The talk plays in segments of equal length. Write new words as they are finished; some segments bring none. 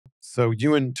So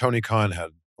you and Tony Khan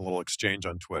had a little exchange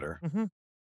on Twitter. Mm-hmm.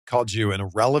 Called you an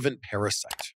irrelevant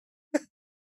parasite.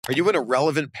 Are you an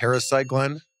irrelevant parasite,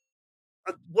 Glenn?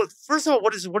 Well, first of all,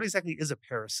 what exactly is a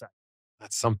parasite?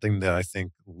 That's something that I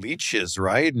think leeches,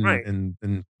 right? Right. And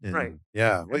Right.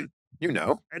 Yeah. Wait, you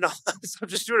know. And I'm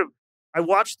just doing it. I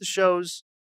watch the shows.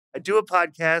 I do a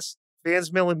podcast.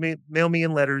 Fans mail me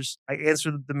in letters. I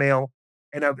answer the mail,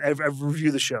 and I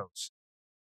review the shows.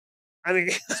 I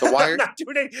mean, So why I'm not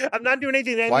doing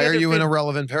anything. Why are you an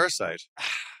irrelevant parasite?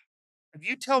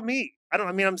 You tell me.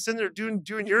 I'm sitting there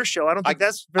doing your show. I don't think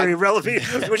that's very relevant.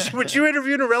 Would you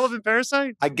interview an irrelevant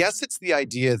parasite? I guess it's the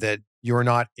idea that you're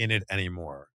not in it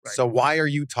anymore. Right. So why are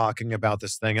you talking about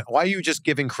this thing? Why are you just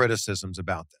giving criticisms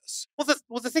about this?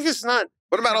 Well, the thing is not.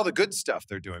 What about all the good stuff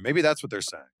they're doing? Maybe that's what they're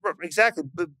saying. Exactly,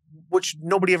 but which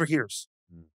nobody ever hears,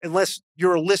 unless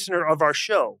you're a listener of our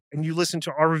show and you listen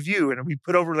to our review. And we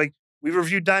put over we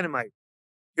reviewed Dynamite.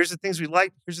 Here's the things we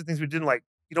liked. Here's the things we didn't like.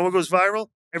 You know what goes viral?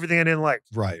 Everything I didn't like.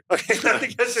 Right. Okay.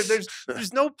 Because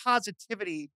there's no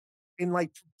positivity in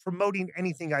promoting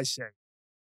anything I say.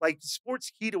 Like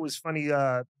Sportskeeda was funny.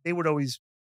 They would always,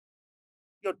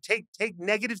 take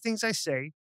negative things I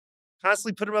say,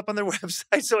 constantly put them up on their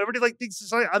website. So everybody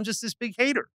thinks I'm just this big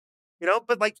hater,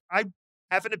 but I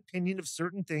have an opinion of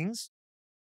certain things.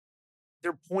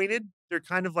 They're pointed. They're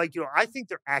kind of I think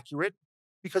they're accurate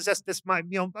because that's my,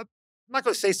 I'm not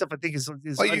going to say stuff I think is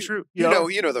untrue. You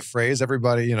know the phrase,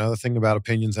 everybody, the thing about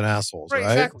opinions and assholes,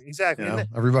 right? Exactly.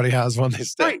 Everybody has one they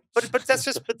stick. Right. But that's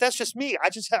just me. I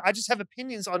just have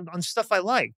opinions on stuff I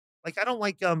like. I don't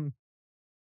like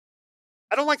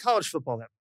college football that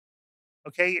much.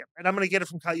 Okay. And I'm going to get it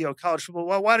from college football.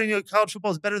 Well, why don't college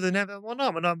football is better than NFL? Well, no,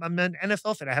 I'm an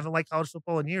NFL fan. I haven't liked college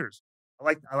football in years. I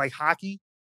like hockey,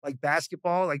 I like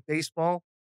basketball, I like baseball.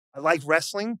 I like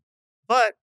wrestling,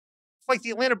 but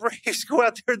the Atlanta Braves go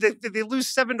out there, they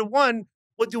lose 7-1.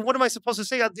 What am I supposed to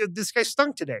say? This guy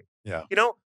stunk today. Yeah.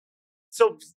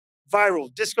 So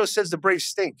viral. Disco says the Braves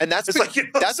stink. And that's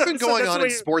been going on in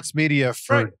sports media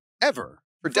forever,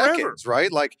 for decades, right?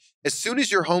 As soon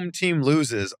as your home team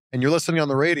loses and you're listening on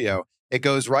the radio, it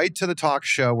goes right to the talk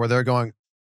show where they're going,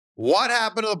 what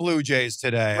happened to the Blue Jays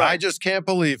today? Right. I just can't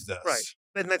believe this. Right.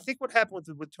 And I think what happened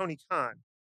with Tony Khan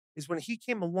is when he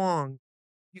came along,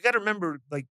 you got to remember,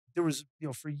 there was,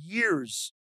 for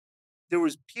years, there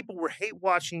was people were hate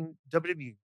watching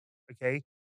WWE, okay?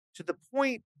 To the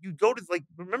point you go to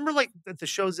remember at the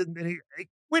shows and it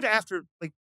quit after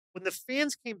when the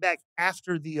fans came back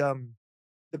after the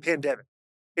pandemic.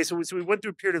 Okay, so we went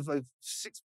through a period of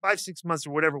 5-6 months or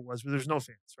whatever it was where there's no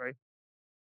fans, right?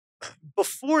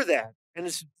 Before that, and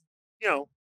it's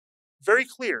very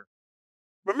clear.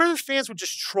 Remember the fans would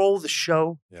just troll the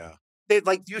show? Yeah.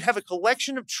 You'd have a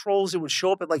collection of trolls that would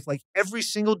show up at every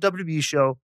single WWE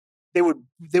show. They would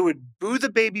boo the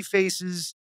baby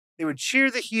faces. They would cheer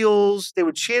the heels. They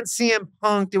would chant CM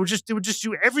Punk. They would just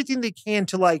do everything they can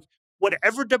to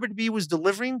whatever WWE was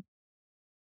delivering.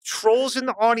 Trolls in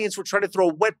the audience were trying to throw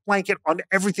a wet blanket on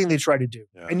everything they tried to do.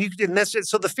 Yeah. And that's it.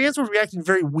 So the fans were reacting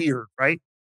very weird, right?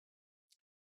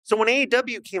 So when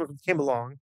AEW came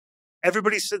along,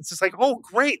 everybody said it's oh,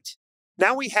 great.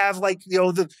 Now we have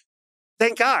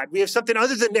thank God we have something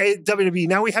other than WWE.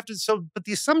 Now we have to. But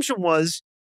the assumption was,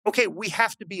 okay, we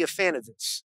have to be a fan of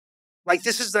this.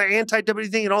 This is the anti-WWE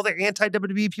thing, and all the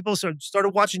anti-WWE people started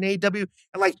watching AEW,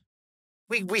 and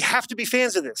we have to be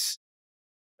fans of this.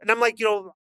 And I'm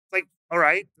all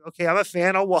right, okay, I'm a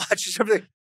fan. I'll watch something.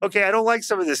 Okay, I don't like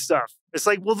some of this stuff. It's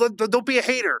well, don't be a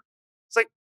hater. It's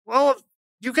well,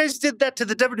 you guys did that to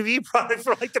the WWE product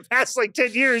for the past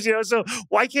 10 years, so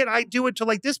why can't I do it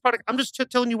to this product? I'm just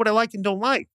telling you what I like and don't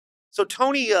like. So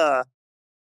Tony, I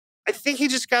think he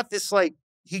just got this,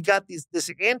 he got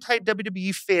this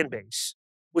anti-WWE fan base,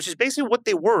 which is basically what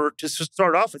they were to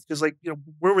start off with. Because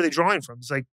where were they drawing from?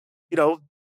 It's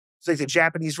it's the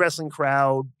Japanese wrestling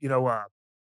crowd, the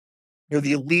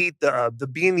elite, the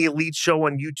Being the Elite show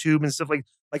on YouTube and stuff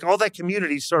like all that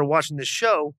community started watching this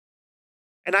show.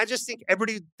 And I just think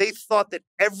they thought that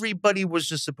everybody was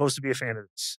just supposed to be a fan of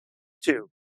this too.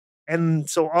 And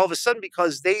so all of a sudden,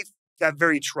 because they got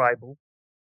very tribal,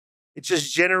 it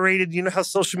just generated, how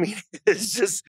social media is just